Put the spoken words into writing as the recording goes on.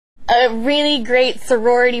a really great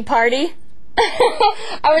sorority party.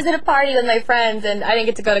 I was at a party with my friends, and I didn't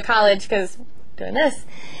get to go to college because doing this.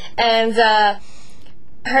 And her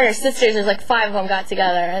and her sisters, there's like 5 of them, got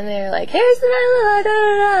together, and they were like, here's the vanilla, da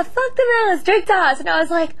da da, fuck the vanilla, drink toss. And I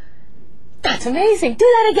was like, that's amazing, do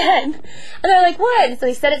that again. And they're like, what? And so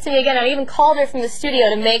they said it to me again. I even called her from the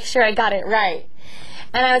studio to make sure I got it right.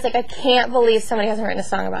 And I was like, I can't believe somebody hasn't written a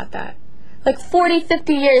song about that. Like 40,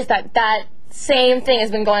 50 years that same thing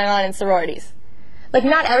has been going on in sororities. Like,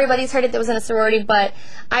 not everybody's heard it that was in a sorority, but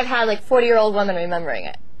I've had like 40-year-old women remembering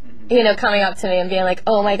it. You know, coming up to me and being like,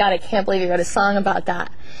 oh my God, I can't believe you wrote a song about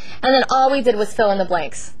that. And then all we did was fill in the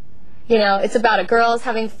blanks. You know, it's about a girls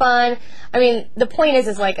having fun. I mean, the point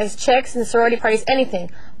is like, as chicks in sorority parties,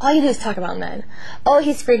 anything, all you do is talk about men. Oh,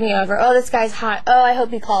 he's freaking me over. Oh, this guy's hot. Oh, I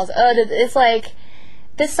hope he calls. Oh, it's like,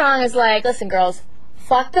 this song is like, listen, girls,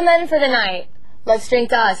 fuck the men for the night. Let's drink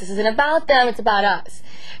to us. This isn't about them, it's about us.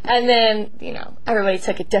 And then, you know, everybody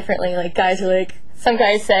took it differently. Like, guys are like, some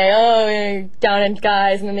guys say, oh, you're down on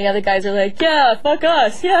guys, and then the other guys are like, yeah, fuck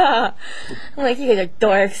us, yeah. I'm like, you guys are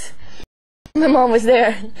dorks. My mom was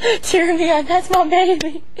there, cheering me on, that's my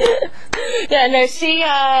baby. Yeah, no, she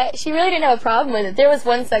really didn't have a problem with it. There was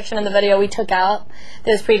one section in the video we took out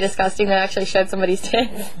that was pretty disgusting that actually showed somebody's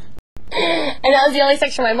tits. And that was the only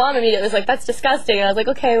section my mom immediately was like, that's disgusting. And I was like,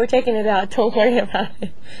 okay, we're taking it out, don't worry about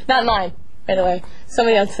it. Not mine, by the way,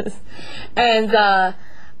 somebody else's. And,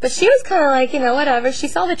 but she was kind of like, you know, whatever, she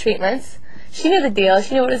saw the treatments. She knew the deal,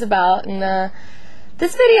 she knew what it was about, and,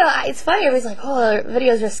 this video, it's funny, everybody's like, oh, the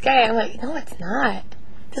video's risque. I'm like, no, it's not.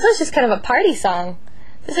 This was just kind of a party song.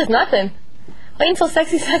 This is nothing. Wait until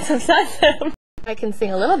Sexy Sets of Sunset. I can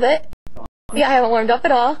sing a little bit. Yeah, I haven't warmed up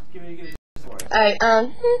at all. Alright,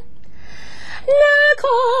 Nel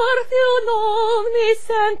corpio non mi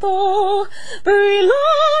sento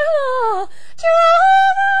brillare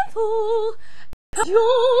gioventù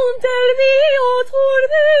del mio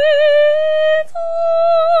tormento.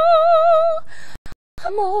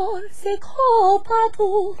 Amor se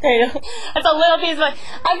copato. There you go. That's a little piece of my,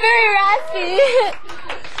 I'm very raspy.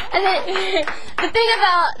 And then the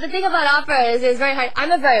thing about opera is it's very hard.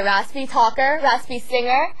 I'm a very raspy talker, raspy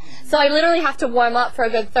singer. So I literally have to warm up for a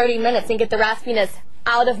good 30 minutes and get the raspiness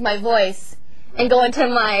out of my voice and go into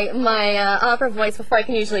my opera voice before I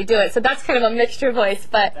can usually do it. So that's kind of a mixture voice,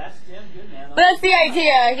 but that's the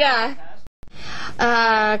idea, yeah.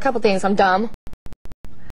 A couple things. I'm dumb.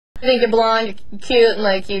 I think you're blonde, you're cute, and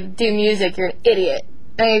like you do music, you're an idiot.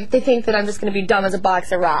 They think that I'm just going to be dumb as a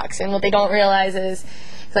box of rocks, and what they don't realize is,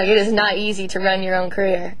 like, it is not easy to run your own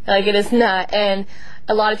career. Like, it is not, and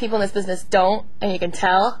a lot of people in this business don't, and you can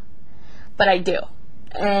tell, but I do.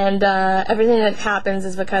 And everything that happens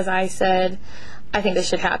is because I said, I think this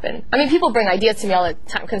should happen. I mean, people bring ideas to me all the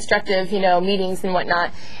time, constructive, you know, meetings and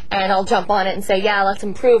whatnot, and I'll jump on it and say, yeah, let's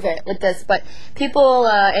improve it with this. But people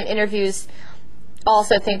in interviews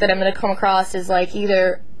also think that I'm going to come across as like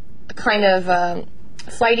either kind of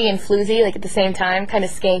flighty and floozy, like at the same time, kind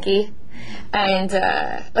of skanky, and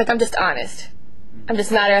like I'm just honest. I'm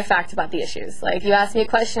just matter of fact about the issues. Like, you ask me a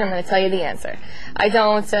question, I'm going to tell you the answer. I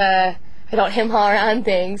don't hem-haw around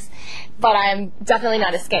things, but I'm definitely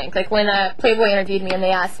not a skank. Like, when Playboy interviewed me and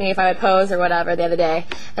they asked me if I would pose or whatever the other day,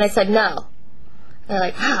 and I said no. And they're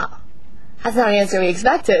like, wow, that's not the answer we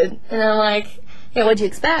expected. And I'm like, yeah, what'd you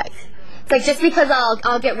expect? It's like, just because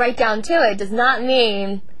I'll get right down to it does not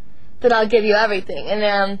mean that I'll give you everything.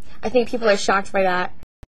 And I think people are shocked by that.